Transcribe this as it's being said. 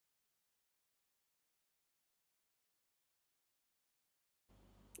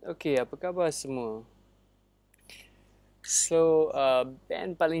Okay, apa khabar semua? So,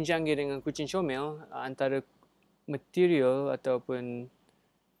 band paling canggih dengan Kucing Comel, antara material ataupun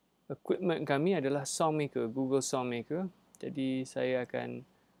equipment kami adalah Songmaker, Google Songmaker. Jadi, saya akan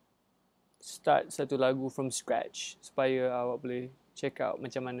start satu lagu from scratch supaya awak boleh check out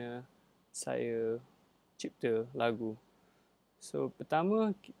macam mana saya cipta lagu. So,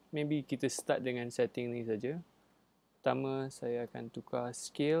 pertama, maybe kita start dengan setting ni saja. Pertama, saya akan tukar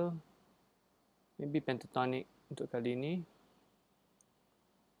scale, maybe pentatonic untuk kali ini.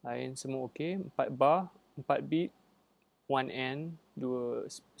 Lain semua okey, 4 bar, 4 beat, 1 end, 2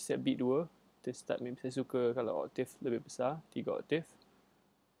 set beat 2. Kita start, maybe saya suka kalau oktav lebih besar, 3 oktav.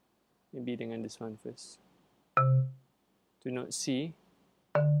 Maybe dengan this one first. To note C,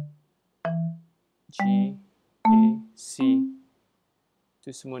 G, A, C.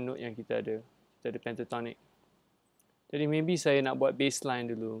 Itu semua note yang kita ada. Kita ada pentatonic. Jadi maybe saya nak buat bass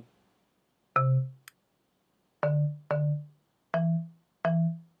line dulu.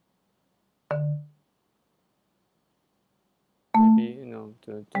 Maybe,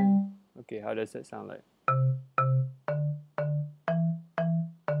 okay, how does that sound like?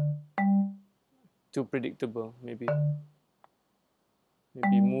 Too predictable, maybe.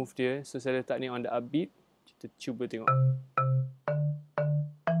 Maybe move dia. So saya letak ni on the upbeat. Kita cuba tengok.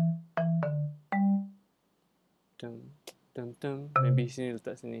 Maybe sini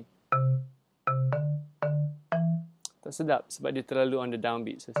letak sini. Tak sedap sebab dia terlalu on the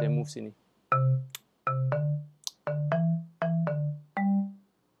downbeat. So saya move sini.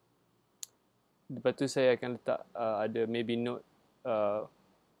 Lepas tu saya akan letak ada maybe note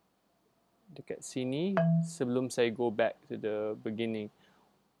dekat sini sebelum saya go back to the beginning.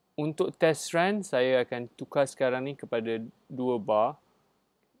 Untuk test run, saya akan tukar sekarang ni kepada 2 bar.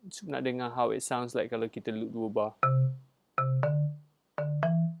 Nak dengar how it sounds like kalau kita loop 2 bar.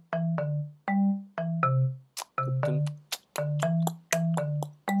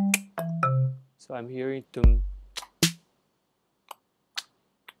 So I'm hearing tum.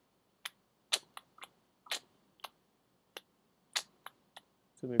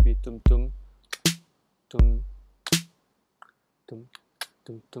 So maybe tum tum tum tum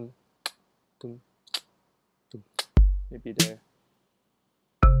tum tum tum tum. Maybe there.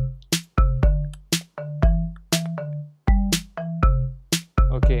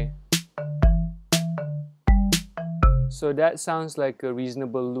 Okay. So that sounds like a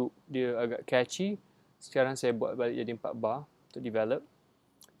reasonable loop. Dia agak catchy. Sekarang saya buat balik jadi 4 bar untuk develop.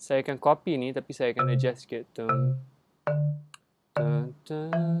 Saya akan copy ni tapi saya akan adjust sikit.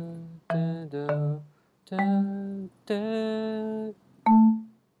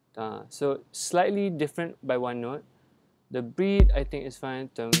 So slightly different by one note. The beat I think is fine.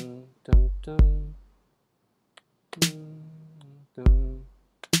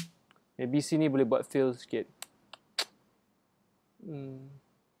 Maybe sini boleh buat feel sikit.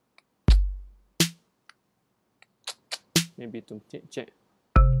 Maybe tum check.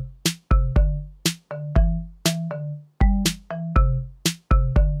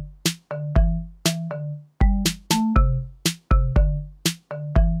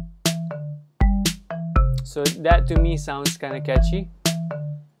 So that to me sounds kind of catchy.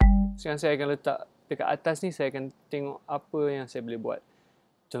 Sekarang saya akan letak dekat atas ni, saya akan tengok apa yang saya boleh buat.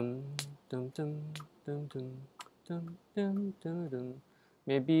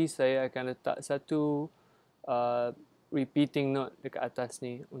 Maybe saya akan letak satu repeating note dekat atas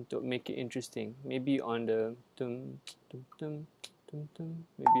ni untuk make it interesting. Maybe on the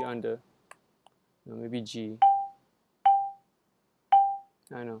maybe on the maybe G.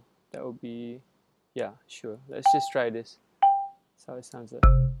 I don't know. That would be, yeah, sure. Let's just try this. That's how it sounds like.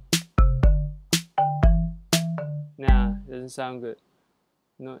 Nah, doesn't sound good.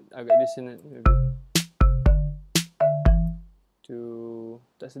 Note agak dissonant maybe.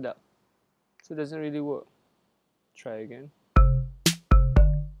 Tak sedap. So it doesn't really work. Try again.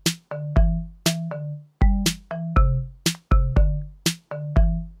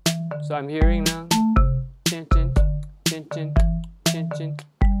 So I'm hearing now. Chin chin chin chin chin chin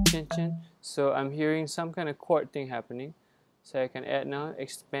chin chin. So I'm hearing some kind of chord thing happening. Saya akan add now,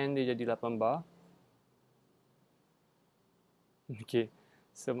 expand dia jadi 8 bar. Okay.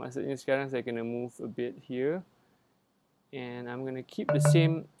 So maksudnya sekarang saya kena move a bit here. And I'm going to keep the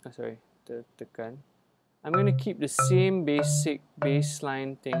same, tekan. I'm going to keep the same basic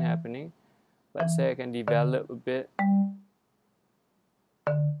bassline thing happening. But saya akan develop a bit.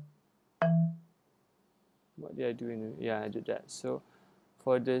 What did I do in it? Yeah, I did that. So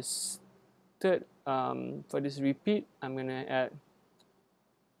for this for this repeat, I'm going to add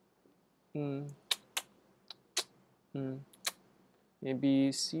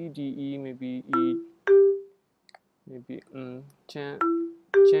maybe C, D, E, maybe E, maybe cha,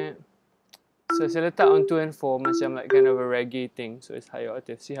 cha. So saya letak on 2 and 4 macam like kind of a reggae thing. So it's higher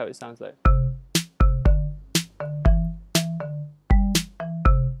octave. See how it sounds like.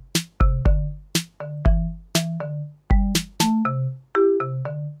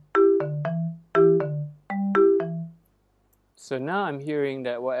 So now I'm hearing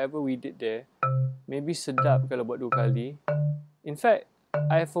that whatever we did there, maybe sedap kalau buat 2 kali. In fact,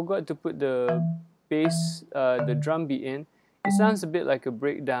 I forgot to put the bass, the drum beat in. It sounds a bit like a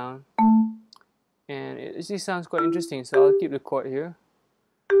breakdown. And it actually sounds quite interesting. So I'll keep the chord here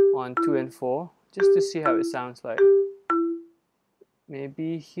on 2 and 4. Just to see how it sounds like.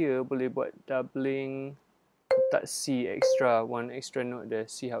 Maybe here boleh buat doubling. Letak C extra, 1 extra note there.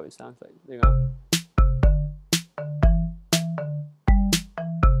 See how it sounds like. Dengar.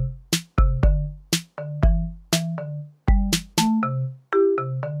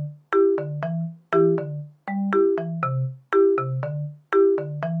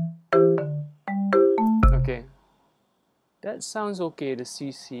 Okay, that sounds okay, the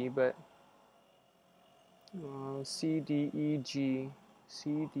CC, but C, D, E, G,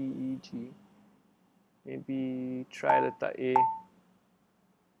 C, D, E, G. Maybe try letak A,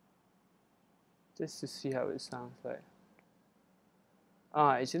 just to see how it sounds like.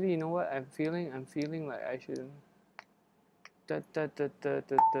 Actually, you know what? I'm feeling like I shouldn't. Da, da, da, da,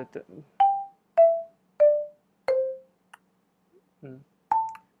 da, da, da.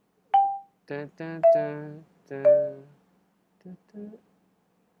 Da, da, da, da, da, da.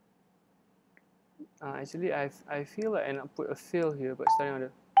 Actually, I feel like I not put a fill here, but starting on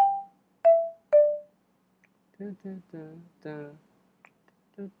the. Da, da, da, da,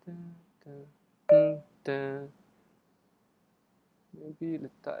 da, da, da, da. Maybe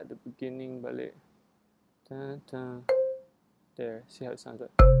letak at the beginning balik. Da, da. There, see how it sounds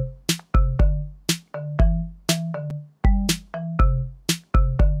like.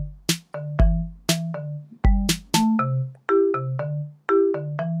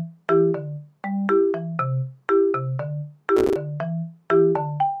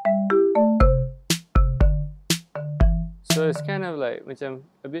 So it's kind of like macam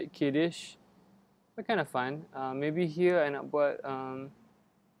a bit kiddish, but kind of fun. Maybe here I nak buat tum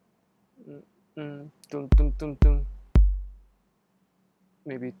tum tum tum.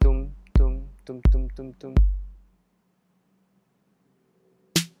 Maybe tum tum tum tum tum tum.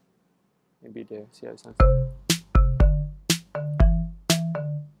 Maybe there. See how it sounds like.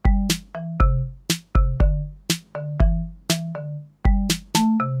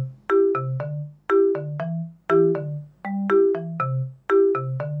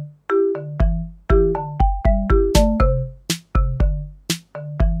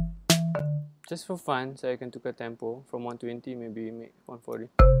 Just for fun, saya akan tukar tempo from 120, maybe make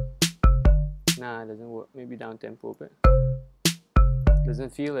 140. Nah, it doesn't work. Maybe down tempo, but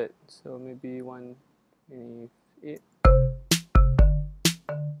doesn't feel it. So maybe 128.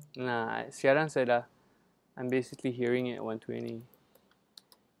 Nah, sekarang I'm basically hearing it at 120.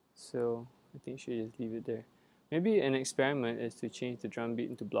 So I think you should just leave it there. Maybe an experiment is to change the drum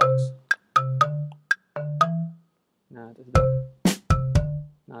beat into blocks. Nah, that's that.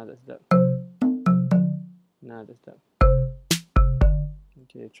 Nah, that's that. Nah, that's that.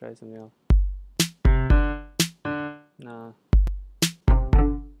 Okay, try something else. Nah.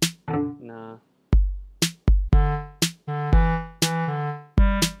 Nah.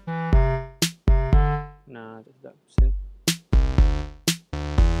 Nah, that's that. Sin.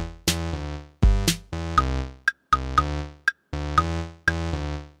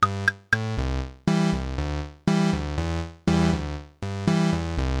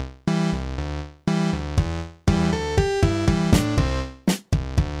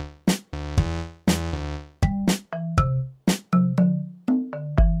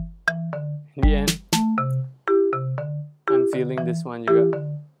 In the end, I'm feeling this one juga.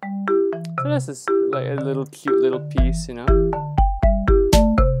 So that's just like a little cute little piece, you know.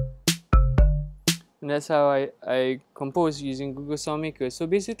 And that's how I compose using Google Songmaker. So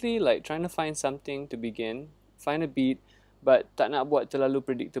basically, like trying to find something to begin, find a beat, but tak nak buat terlalu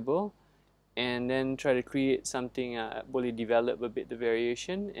predictable, and then try to create something boleh develop a bit the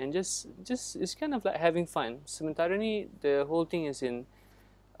variation, and just it's kind of like having fun. Sementara ni the whole thing is in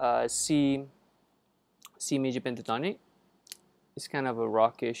C major pentatonic. It's kind of a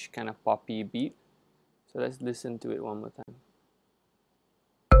rockish, kind of poppy beat. So let's listen to it one more time.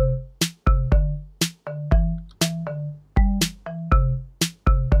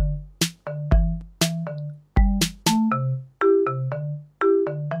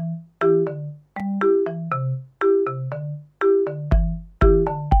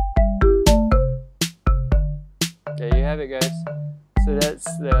 have it, guys. So that's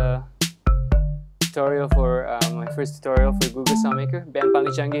the tutorial for my first tutorial for Google Soundmaker. Band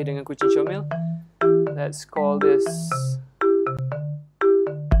paling canggih dengan kucing comel. Let's call this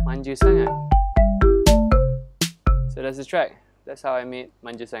Manja Sangat. So that's the track. That's how I made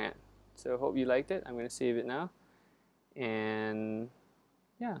Manja Sangat. So hope you liked it. I'm going to save it now. And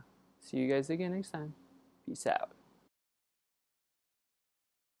yeah, see you guys again next time. Peace out.